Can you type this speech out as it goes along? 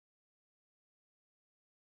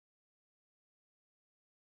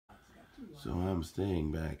So I'm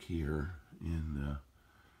staying back here in the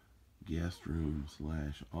guest room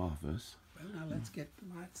 / office. Well, now let's get the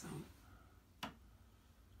lights on.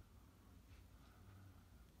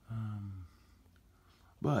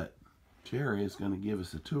 But Terry is going to give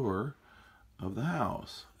us a tour of the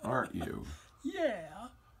house, aren't you? Yeah.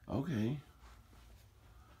 Okay.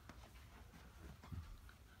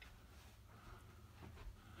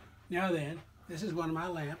 Now then, this is one of my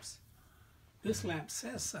lamps. This lamp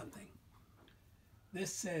says something.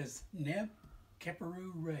 This says Neb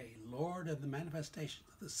Keperu Re, Lord of the manifestations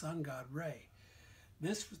of the sun god Re.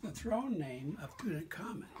 This was the throne name of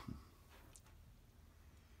Tutankhamun.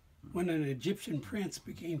 When an Egyptian prince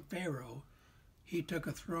became pharaoh, he took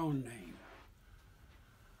a throne name.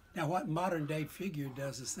 Now, what modern day figure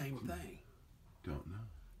does the same thing? Don't know.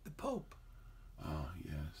 The Pope. Oh,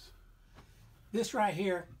 yes. This right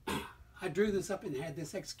here, I drew this up and had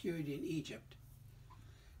this executed in Egypt.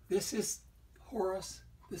 This is Horus,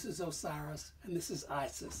 this is Osiris, and this is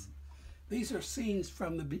Isis. These are scenes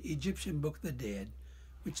from the Egyptian Book of the Dead,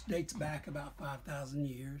 which dates back about 5,000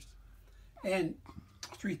 years, and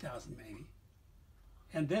 3,000 maybe.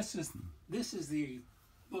 And this is the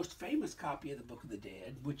most famous copy of the Book of the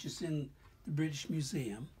Dead, which is in the British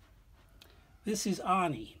Museum. This is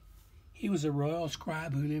Ani. He was a royal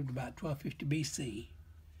scribe who lived about 1250 BC.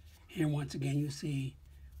 Here once again you see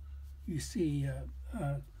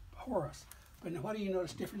Horus. But now what do you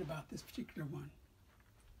notice different about this particular one?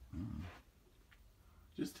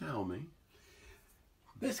 Just tell me.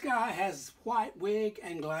 This guy has white wig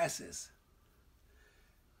and glasses.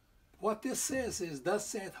 What this says is, thus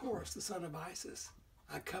saith Horus, the son of Isis,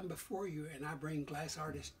 I come before you and I bring glass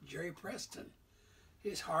artist Jerry Preston.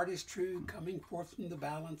 His heart is true, coming forth from the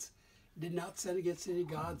balance, did not sin against any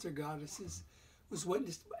gods or goddesses, was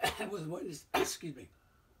witnessed, excuse me,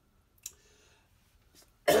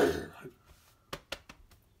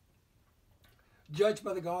 judged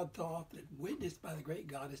by the god Thoth and witnessed by the great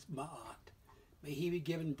goddess Ma'at. May he be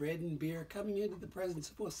given bread and beer coming into the presence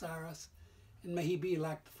of Osiris, and may he be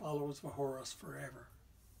like the followers of Horus forever.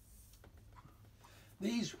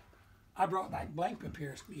 These, I brought back blank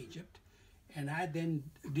papyrus from Egypt, and I then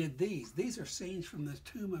did these. These are scenes from the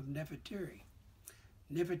tomb of Nefertiti.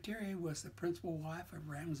 Nefertiti was the principal wife of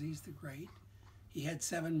Ramses the Great. He had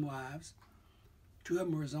 7 wives. 2 of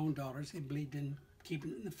them were his own daughters. He believed in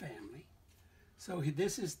keeping it in the family. So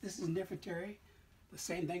this is Nefertiti. The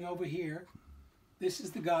same thing over here. This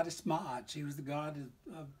is the goddess Ma'at. She was the god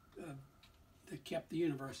that kept the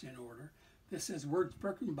universe in order. This says, words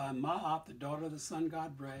spoken by Ma'at, the daughter of the sun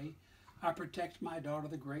god Re. I protect my daughter,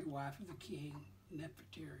 the great wife of the king,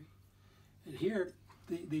 Nefertiti. And here,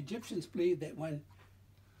 the Egyptians believed that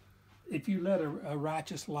if you led a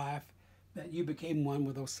righteous life, that you became one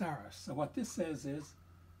with Osiris. So what this says is,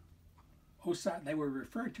 they were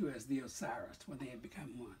referred to as the Osiris when they had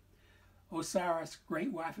become one. Osiris,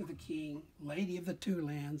 great wife of the king, lady of the 2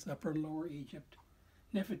 lands, Upper and Lower Egypt.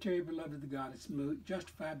 Nefertiti, beloved of the goddess Mut,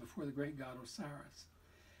 justified before the great god Osiris.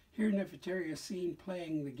 Here Nefertiti is seen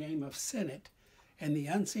playing the game of Senet, and the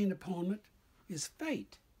unseen opponent is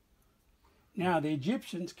Fate. Now, the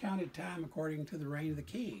Egyptians counted time according to the reign of the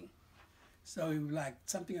king. So, like,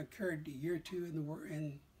 something occurred a year or 2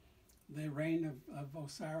 in the reign of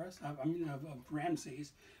Osiris, of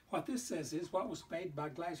Ramses. What this says is, what was made by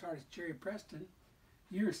glass artist Jerry Preston,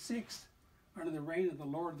 year 6 under the reign of the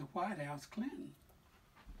Lord of the White House, Clinton.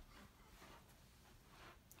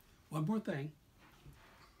 One more thing.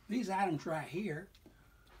 These items right here,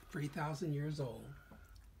 3,000 years old.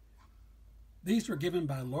 These were given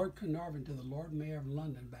by Lord Carnarvon to the Lord Mayor of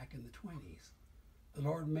London back in the 20s. The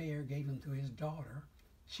Lord Mayor gave them to his daughter.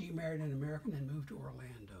 She married an American and moved to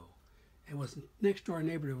Orlando and was next door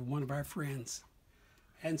neighbor of one of our friends.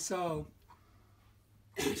 And so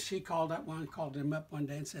she called him up one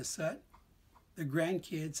day and said, Sut, the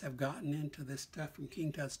grandkids have gotten into this stuff from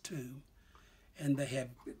King Tut's tomb, and they have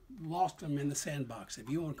lost them in the sandbox. If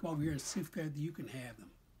you want to come over here and see if you can have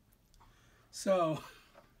them. So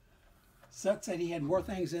Sut said he had more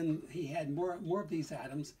things he had more of these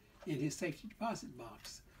items in his safety deposit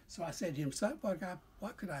box. So I said to him, Sut,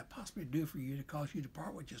 what could I possibly do for you to cause you to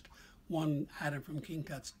part with just one item from King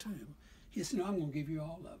Tut's tomb? He said, no, I'm going to give you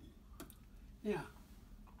all of them. Yeah.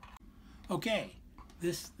 Okay,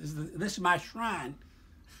 this is my shrine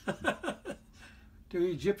to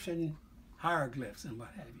Egyptian hieroglyphs and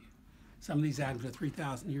what have you. Some of these items are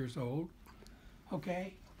 3,000 years old.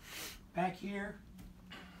 Okay, back here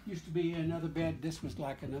used to be another bed. This was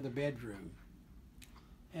like another bedroom.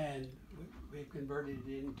 And we've converted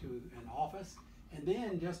it into an office. And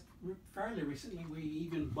then just fairly recently, we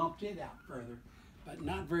even bumped it out further. but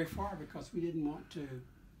not very far because we didn't want to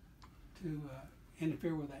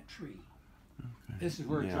interfere with that tree. Okay. This is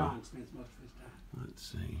where Now, John spends most of his time. let's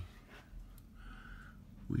see.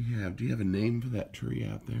 Do you have a name for that tree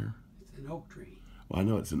out there? It's an oak tree. Well, I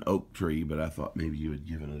know it's an oak tree, but I thought maybe you had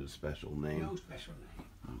given it a special name. No special name.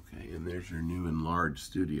 Okay, and there's your new enlarged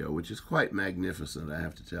studio, which is quite magnificent, I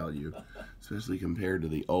have to tell you, especially compared to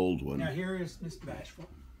the old one. Now here is Miss Bashful.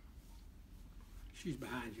 She's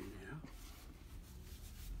behind you now.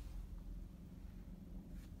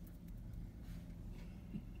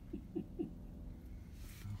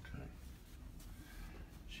 Okay.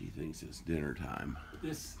 She thinks it's dinner time.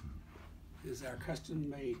 This is our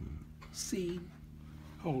custom-made seed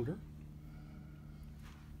holder.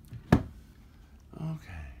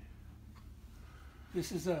 Okay.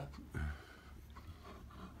 This is a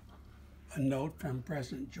note from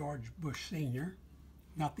President George Bush Sr.,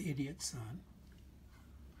 not the idiot's son.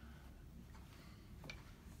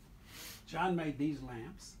 John made these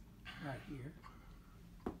lamps right here.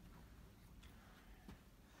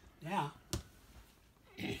 Now,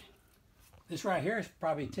 this right here is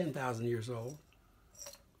probably 10,000 years old,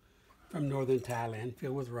 from northern Thailand,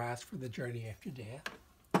 filled with rice for the journey after death.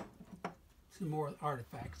 Some more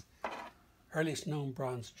artifacts. Earliest known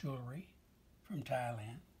bronze jewelry from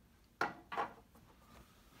Thailand.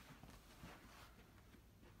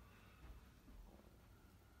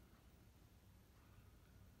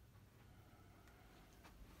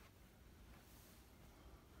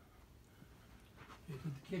 Into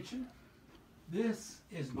the kitchen. This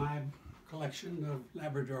is my collection of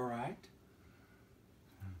Labradorite.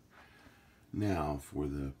 Now, for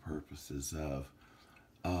the purposes of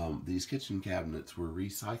these kitchen cabinets were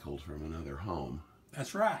recycled from another home.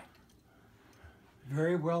 That's right.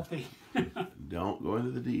 Very wealthy. Don't go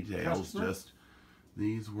into the details. Customer? Just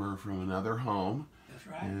these were from another home, That's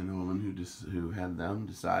right. and the woman who had them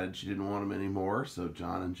decided she didn't want them anymore. So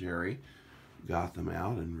John and Jerry got them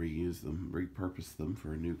out and reused them, repurposed them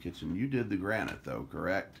for a new kitchen. You did the granite, though,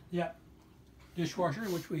 correct? Yep. Dishwasher,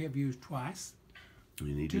 which we have used twice.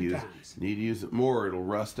 You need Two to use times. need to use it more; it'll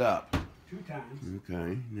rust up. 2 times.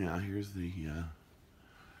 Okay. Now here's the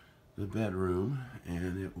bedroom,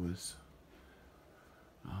 and it was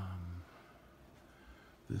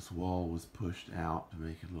this wall was pushed out to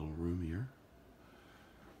make it a little roomier.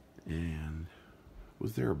 And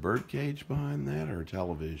was there a bird cage behind that or a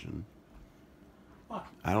television? What?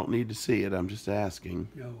 I don't need to see it. I'm just asking.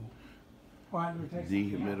 No. Why do we take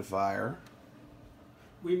something out? Dehumidifier.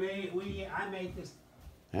 I made this.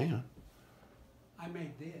 Hang on. I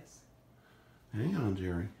made this. Hang on,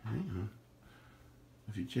 Jerry. Hang on.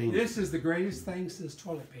 If you change This is the greatest thing since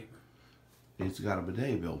toilet paper. it's got a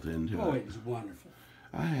bidet built into Oh, it. it is wonderful.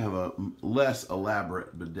 I have a less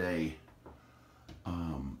elaborate bidet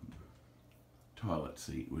toilet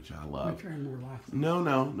seat, which I Let love. me turn more lights.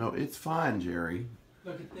 No, it's fine, Jerry.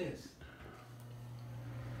 Look at this.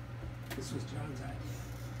 This was John's idea.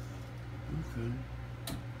 Okay.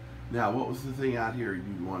 Now, what was the thing out here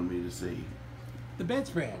you wanted me to see? The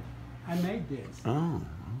bedspread. I made this. Oh,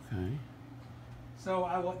 okay. So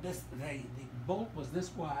I want this. The bolt was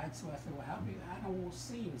this wide. So I said, well, how big? I don't want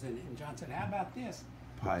seams in it. And John said, how about this?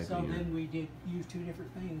 Pipe So here. then we did use 2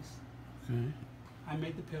 different things. Okay. I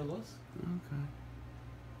made the pillows.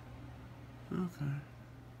 Okay.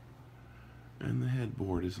 And the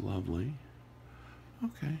headboard is lovely.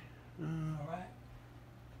 Okay. All right.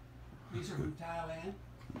 These are from Thailand.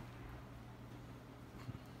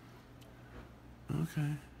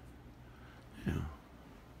 Okay. Yeah.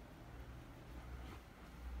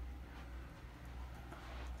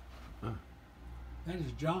 That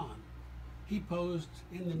is John. He posed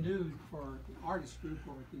in the nude for an artist group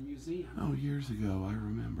over at the museum. Oh, years ago, I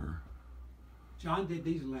remember. John did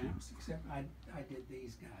these lamps, except I did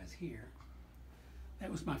these guys here.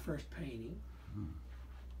 That was my first painting.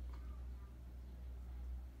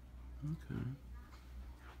 Okay.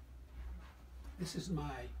 This is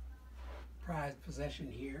my prized possession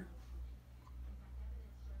here.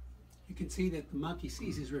 You can see that the monkey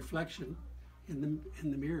sees his reflection in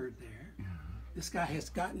the mirror there. Yeah. This guy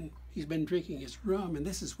he's been drinking his rum, and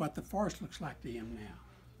this is what the forest looks like to him now.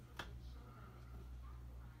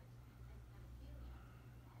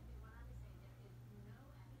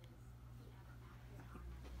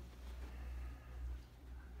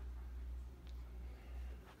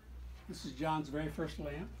 This is John's very first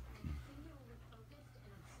lamp.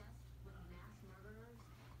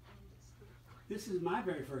 This is my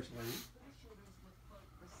very first lamp.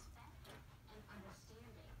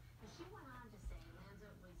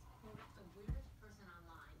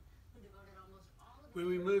 when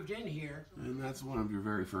we moved in here, And that's one of your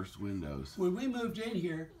very first windows. when we moved in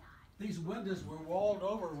here, these windows were walled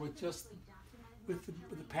over with just with the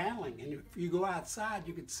paneling, and if you go outside,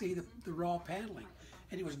 you could see the raw paneling,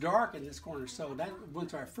 and it was dark in this corner. So that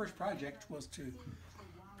was our first project, was to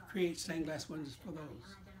create stained glass windows for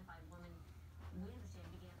those.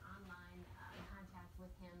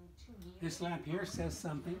 This lamp here says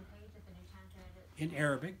something in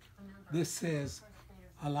Arabic. This says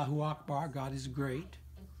Allahu Akbar, God is great,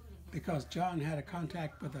 because John had a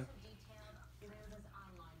contact with a.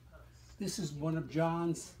 This is one of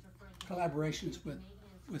John's collaborations with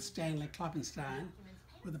Stanley Kloppenstein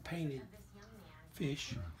with a painted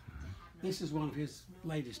fish. This is one of his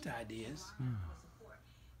latest ideas.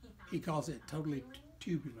 He calls it totally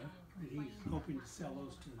tubular, and he's hoping to sell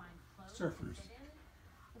those to surfers.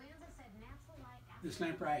 This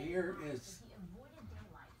lamp right here is,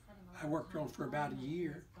 I worked on for about a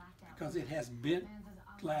year because it has bent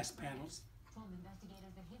glass panels.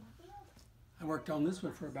 I worked on this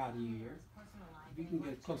one for about a year. If you can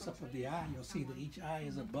get a close-up of the eye, you'll see that each eye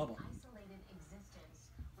is a bubble.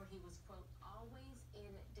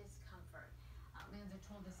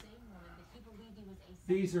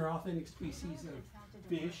 These are authentic species of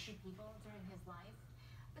fish.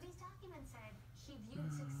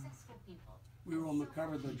 We were on the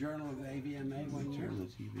cover of the Journal of the AVMA one year.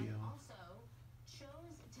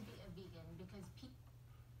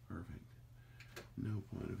 Perfect. No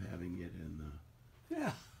point of having it in the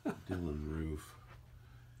Yeah. Dylan roof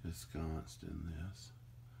ensconced in this.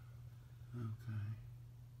 Okay.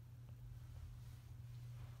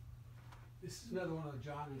 This is another one of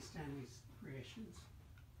John and Stanley's creations.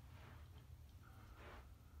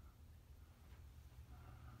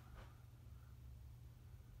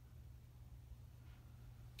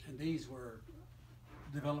 And these were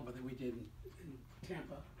development that we did in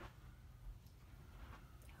Tampa,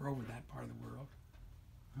 or over that part of the world.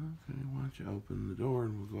 Okay, why don't you open the door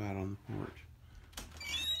and we'll go out on the porch.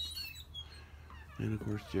 And of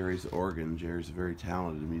course Jerry's organ. Jerry's a very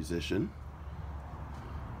talented musician.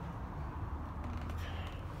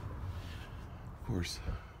 Of course,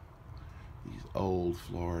 these old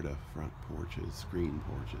Florida front porches, screen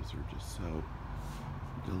porches, are just so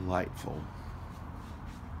delightful.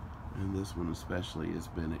 And this one especially has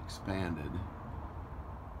been expanded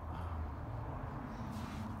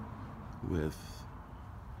with,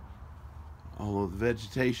 although the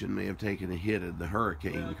vegetation may have taken a hit in the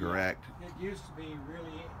hurricane, Well, correct? Yeah, it used to be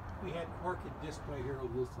really, we had orchid display here on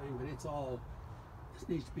this thing, but it's all, this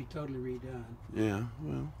needs to be totally redone. Yeah,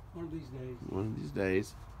 well, One of these days. one of these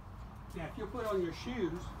days. Now, if you'll put on your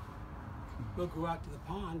shoes, we'll go out to the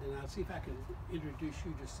pond and I'll see if I can introduce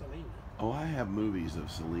you to Selena. Oh, I have movies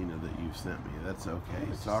of Selena that you've sent me. That's okay.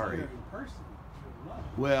 But to see Sorry. her in person, you'll love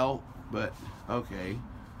it. Well, but okay.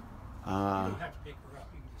 You don't have to pick her up.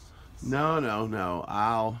 You can just No.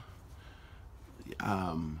 I'll.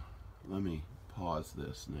 Let me pause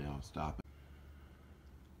this now. Stop it.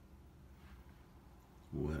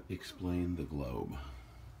 What? Explain the globe.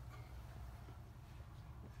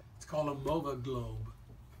 It's called a MOVA globe.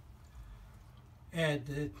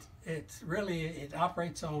 And it's really, it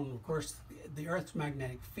operates on, of course, the Earth's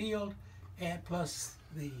magnetic field and plus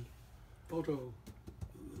the photo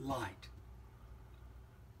light.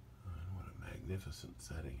 And what a magnificent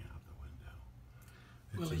setting out the window.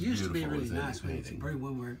 Well, It's it as used to be beautiful really as any nice when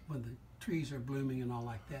painting. when the trees are blooming and all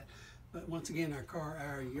like that. But once again,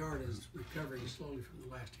 our yard is recovering slowly from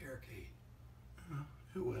the last hurricane.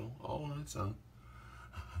 It will, all on its own.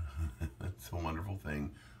 It's a wonderful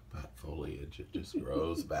thing. But foliage, it just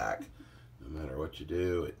grows back. No matter what you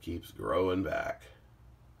do, it keeps growing back.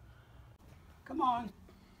 Come on.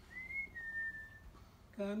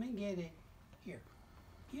 Come and get it. Here.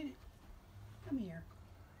 Get it. Come here.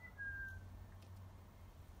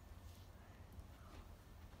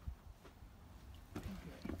 Good.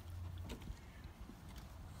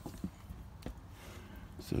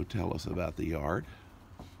 So tell us about the yard.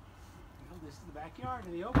 Well, this is the backyard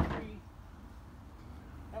of the oak tree.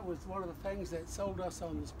 That was one of the things that sold us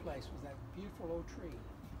on this place, was that beautiful old tree.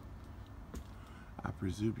 I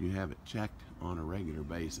presume you have it checked on a regular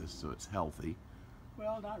basis, so it's healthy.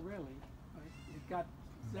 Well, not really. It got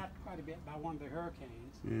zapped quite a bit by one of the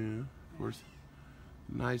hurricanes. Yeah, of course.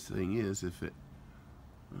 The nice thing is, if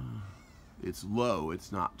it's low,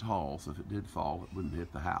 it's not tall, so if it did fall, it wouldn't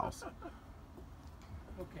hit the house.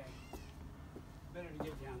 Okay. Better to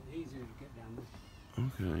get down, easier to get down this.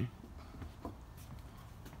 Okay.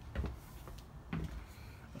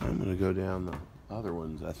 I'm gonna go down the other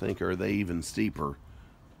ones. I think, are they even steeper?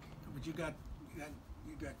 But you got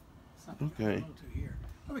something Okay. to here.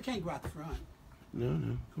 Well, we can't go out the front. No,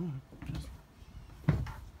 no, go on. Just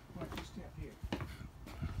Watch your step here.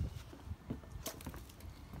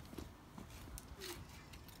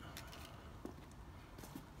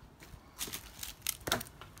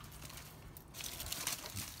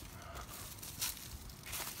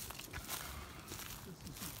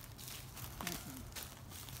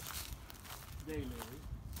 Daylily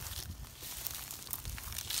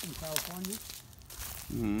in California.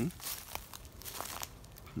 mm-hmm.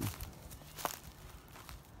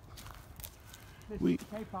 This We- is the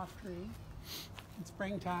kapok tree. In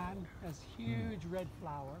springtime, has huge red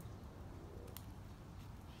flowers.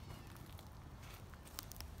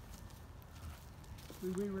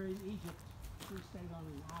 When we were in Egypt, we stayed on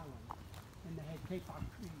an island, and they had kapok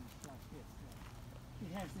trees like this.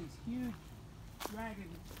 It has these huge dragon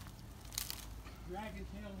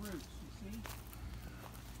tail roots, you see?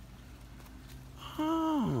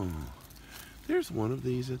 Oh, there's one of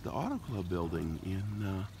these at the Auto Club building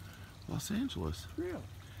in Los Angeles. Really?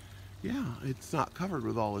 Yeah, it's not covered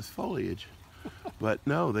with all this foliage, but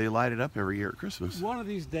no, they light it up every year at Christmas. One of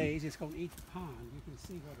these days, it's going to eat the pond. You can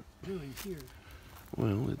see what it's doing here.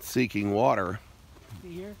 Well, it's seeking water.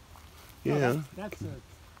 See here? Yeah. Oh, that's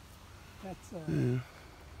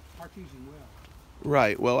artesian well.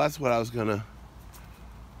 Right. Well, that's what I was gonna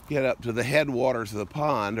get up to the headwaters of the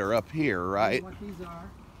pond, or up here, You know right? what these are?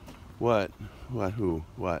 What? What? Who?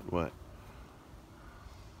 What?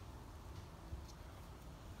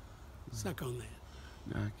 Suck on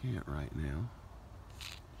that. No, I can't right now.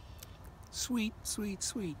 Sweet, sweet,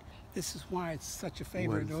 sweet. This is why it's such a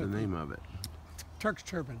favorite. What's the name of it? Turk's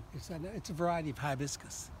turban. It's a variety of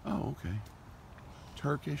hibiscus. Oh, okay.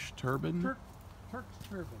 Turkish turban? Turk's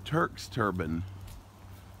turban. Turk's turban.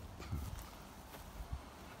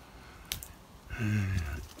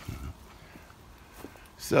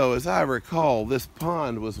 So, as I recall, this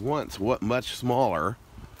pond was once much smaller.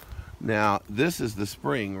 Now, this is the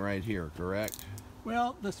spring right here, correct?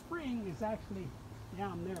 Well, the spring is actually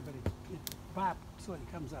down there, but it piped so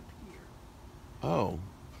it comes up here. Oh,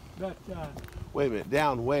 But wait a minute.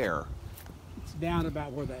 Down where? it's down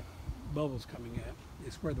about where that bubble's coming up.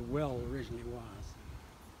 It's where the well originally was.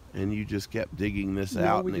 And you just kept digging this No,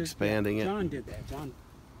 out we and just- expanding it? John did that. John,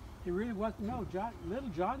 it really wasn't. No, little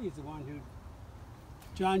Johnny is the one who.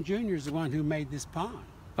 John Jr. is the one who made this pond.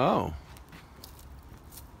 Oh.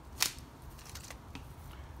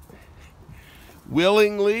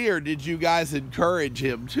 Willingly, or did you guys encourage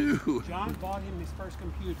him to? John bought him his first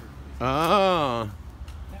computer. Ah,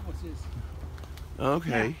 That was his.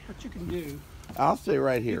 okay. Now, what you can do, I'll stay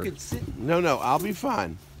right here. you can sit. No, I'll be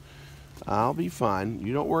fine. I'll be fine.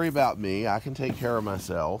 You don't worry about me. I can take care of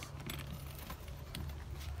myself.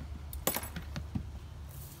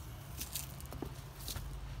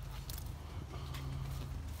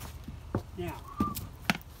 Now,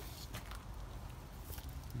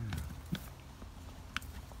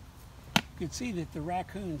 you can see that the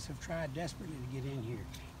raccoons have tried desperately to get in here.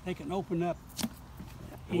 They can open up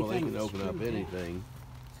anything. Well, they can that's open up screwed down. anything.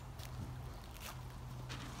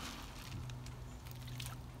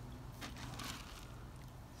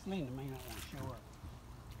 Selena may not want to show up.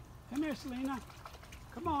 Come here, Selena.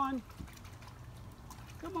 Come on.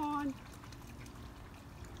 Come on.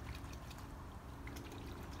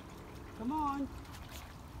 Come on.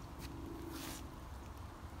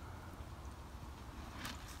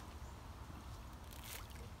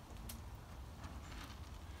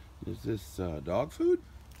 Is this dog food?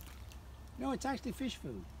 No, it's actually fish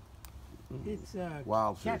food. It's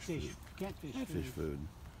Wild fish catfish. food. Catfish Catfish food. food.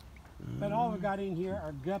 But all we got in here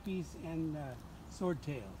are guppies and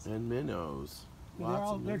swordtails. And minnows.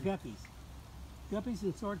 They're guppies. Guppies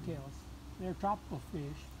and swordtails. They're tropical fish.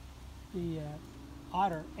 The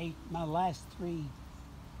otter ate my last 3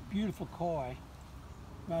 beautiful koi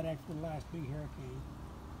right after the last big hurricane.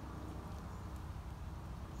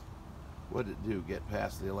 What did it do? Get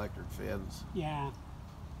past the electric fence? Yeah,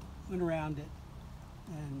 went around it,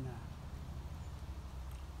 and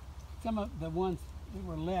some of the ones that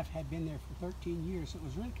were left had been there for 13 years, so it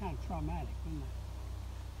was really kind of traumatic when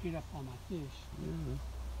I get up on my fish. Yeah,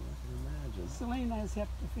 I can imagine. Selena has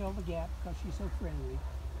helped to fill the gap because she's so friendly.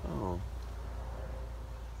 Oh.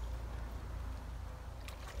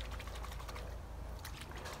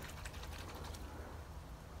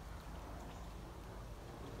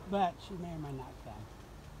 But she may or may not come.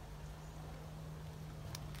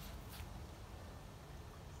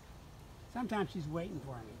 Sometimes she's waiting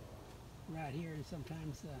for me right here, and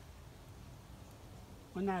sometimes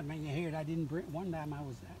one night I heard I didn't bring. One time I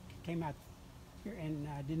came out here and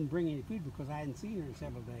I didn't bring any food because I hadn't seen her in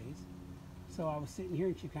several days. So I was sitting here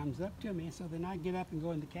and she comes up to me, and so then I get up and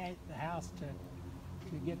go in the house to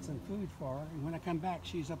to get some food for her, and when I come back,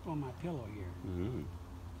 she's up on my pillow here. Mm.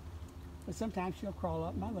 But sometimes she'll crawl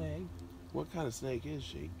up my leg. What kind of snake is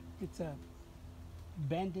she? It's a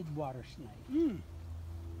banded water snake. Mm.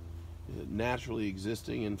 Is it naturally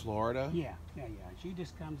existing in Florida? Yeah. She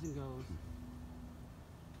just comes and goes.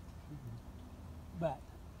 But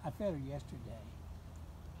I fed her yesterday,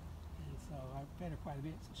 and so I fed her quite a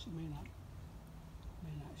bit, so she may not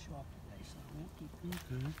show up today. So I won't keep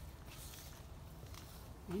her. Okay.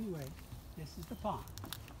 Anyway, this is the pond.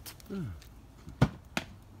 Mm.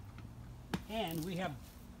 And we have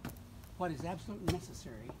what is absolutely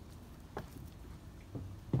necessary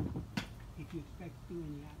if you expect to do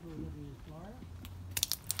any outdoor living in Florida.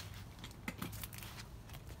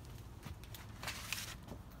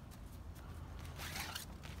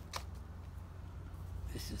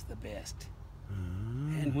 This is the best.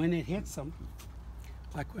 And when it hits them,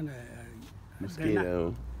 like when a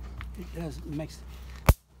Mosquito. it makes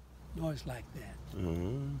noise like that.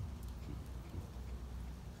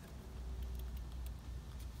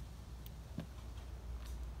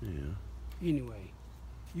 Yeah. Anyway,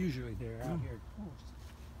 usually they're out here at force.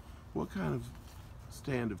 What kind of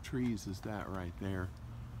stand of trees is that right there?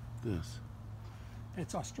 This.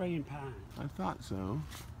 It's Australian pine. I thought so.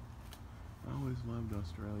 I always loved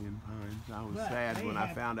Australian pines. I was But sad they when I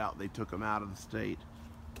have- found out they took them out of the state.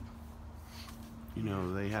 You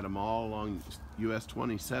know, they had them all along US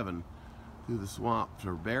 27 through the swamp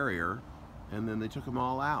or barrier, and then they took them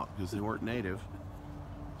all out because they weren't native.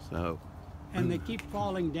 So. And they keep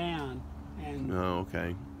falling down, and Oh,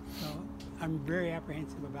 okay. so I'm very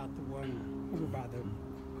apprehensive about the one over by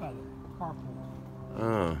the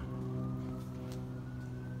carpool.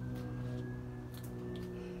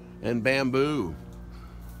 And bamboo.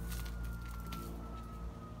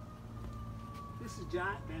 This is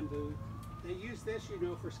giant bamboo. They use this, you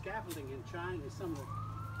know, for scaffolding in China. Some of the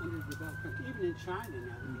underdeveloped countries, even in China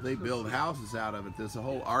now. They build houses out of it. There's a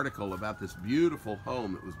whole article about this beautiful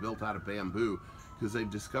home that was built out of bamboo because they've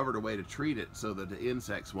discovered a way to treat it so that the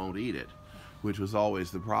insects won't eat it, which was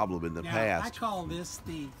always the problem in the Now, past. I call this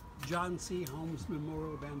the John C. Holmes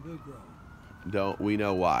Memorial Bamboo Grove. Don't we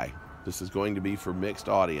know why? This is going to be for mixed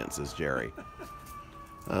audiences, Jerry.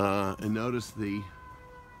 And notice the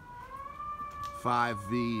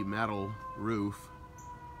 5V metal roof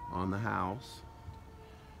on the house.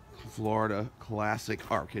 Florida classic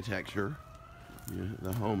architecture. Yeah,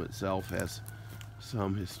 the home itself has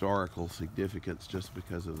some historical significance just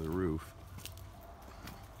because of the roof.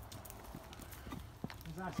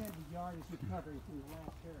 As I said, the yard is recovering from the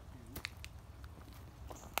last hurricane.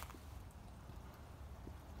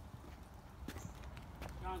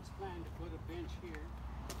 John's planning to put a bench here.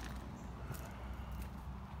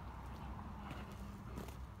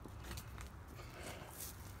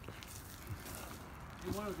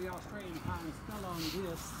 And one of the Australian pines fell on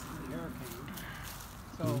this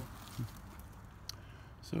hurricane.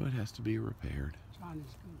 So it has to be repaired. John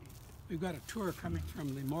is going to. We've got a tour coming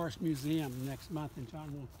from the Morris Museum next month, and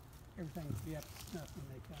John will everything will be up to snuff when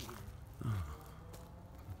they come here.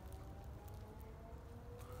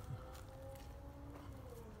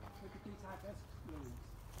 Look at these hibiscus blooms.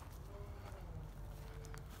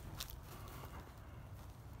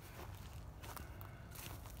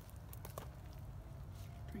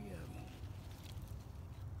 Three of them.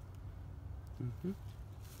 Mm-hmm.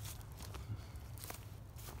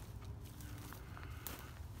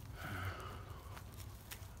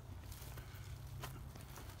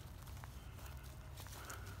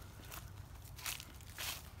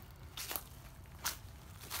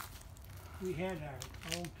 We had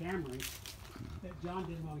our old Camry that John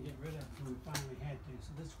didn't want to get rid of, so we finally had to. So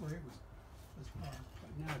this is where it was parked,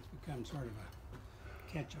 but now it's become sort of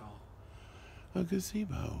a catch-all. A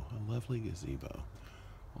gazebo, a lovely gazebo,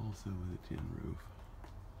 also with a tin roof.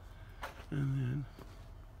 And then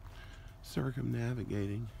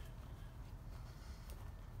circumnavigating.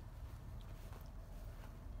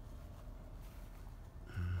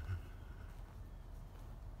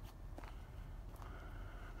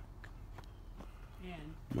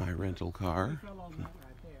 And My rental we car. fell on that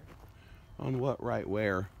right there. On what, right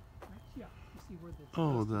where? Right, yeah, you see where the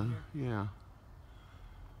Oh, dust is there? yeah.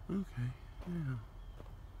 Okay, yeah.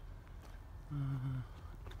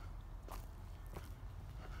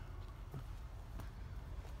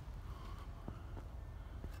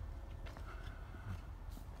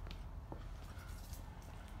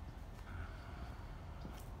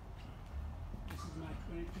 This is my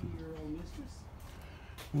 22-year-old mistress.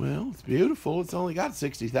 Well, it's beautiful. It's only got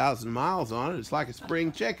 60,000 miles on it. It's like a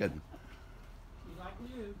spring chicken. She's like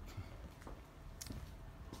new.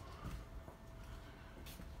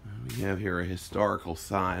 We have here a historical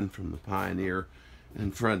sign from the pioneer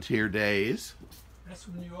and frontier days. That's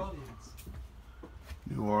from New Orleans.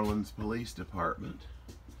 New Orleans Police Department.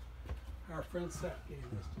 Our friend Seth gave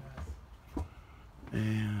this to us.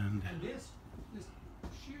 And this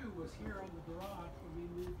shoe was here on the garage when we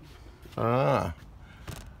moved here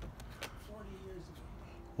 40 years ago.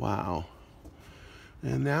 Wow.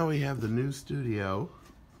 And now we have the new studio,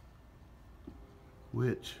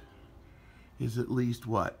 which is at least,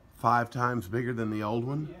 what, 5 times bigger than the old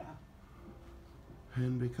one? Yeah.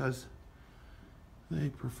 And because they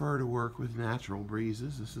prefer to work with natural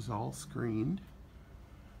breezes, this is all screened.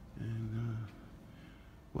 And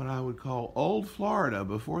what I would call old Florida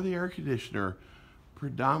before the air conditioner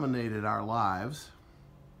predominated our lives.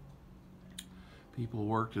 People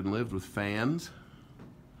worked and lived with fans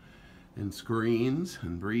and screens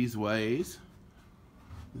and breezeways.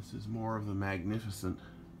 This is more of the magnificent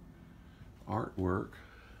artwork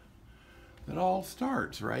that all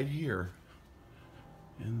starts right here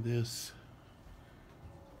in this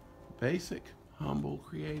basic, humble,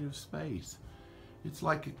 creative space. It's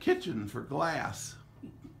like a kitchen for glass.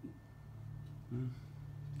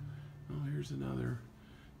 Oh, here's another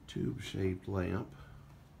tube-shaped lamp.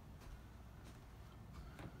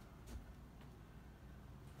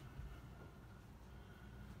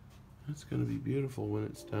 That's going to be beautiful when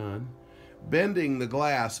it's done. Bending the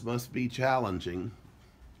glass must be challenging.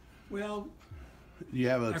 Well, you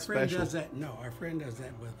have a our special... friend does that. No, our friend does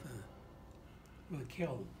that with a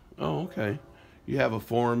kiln. Oh, okay. You have a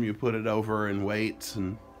form, you put it over in weights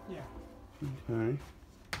and... Yeah. Okay.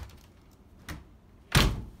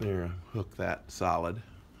 There, hook that solid.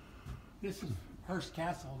 This is Hearst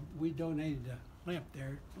Castle. We donated a lamp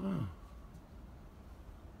there. Oh.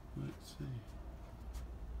 Let's see.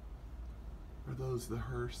 Are those the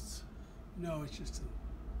Hearsts? No, it's just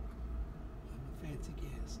a fancy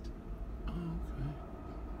guest. Oh, okay.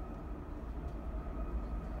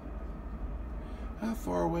 How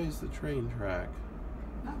far away is the train track?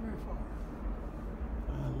 Not very far.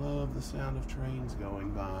 I love the sound of trains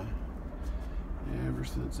going by. Ever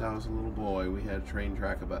since I was a little boy, we had a train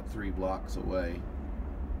track about 3 blocks away.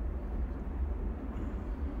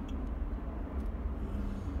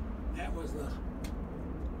 That was the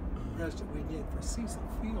rest we did for Cecil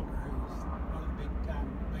Fielder, who's one of the big-time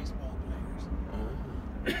baseball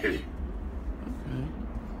players. Okay.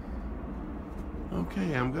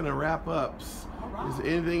 Okay, I'm going to wrap up. All right. Is there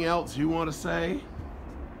anything else you want to say?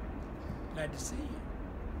 Glad to see you.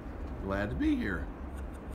 Glad to be here.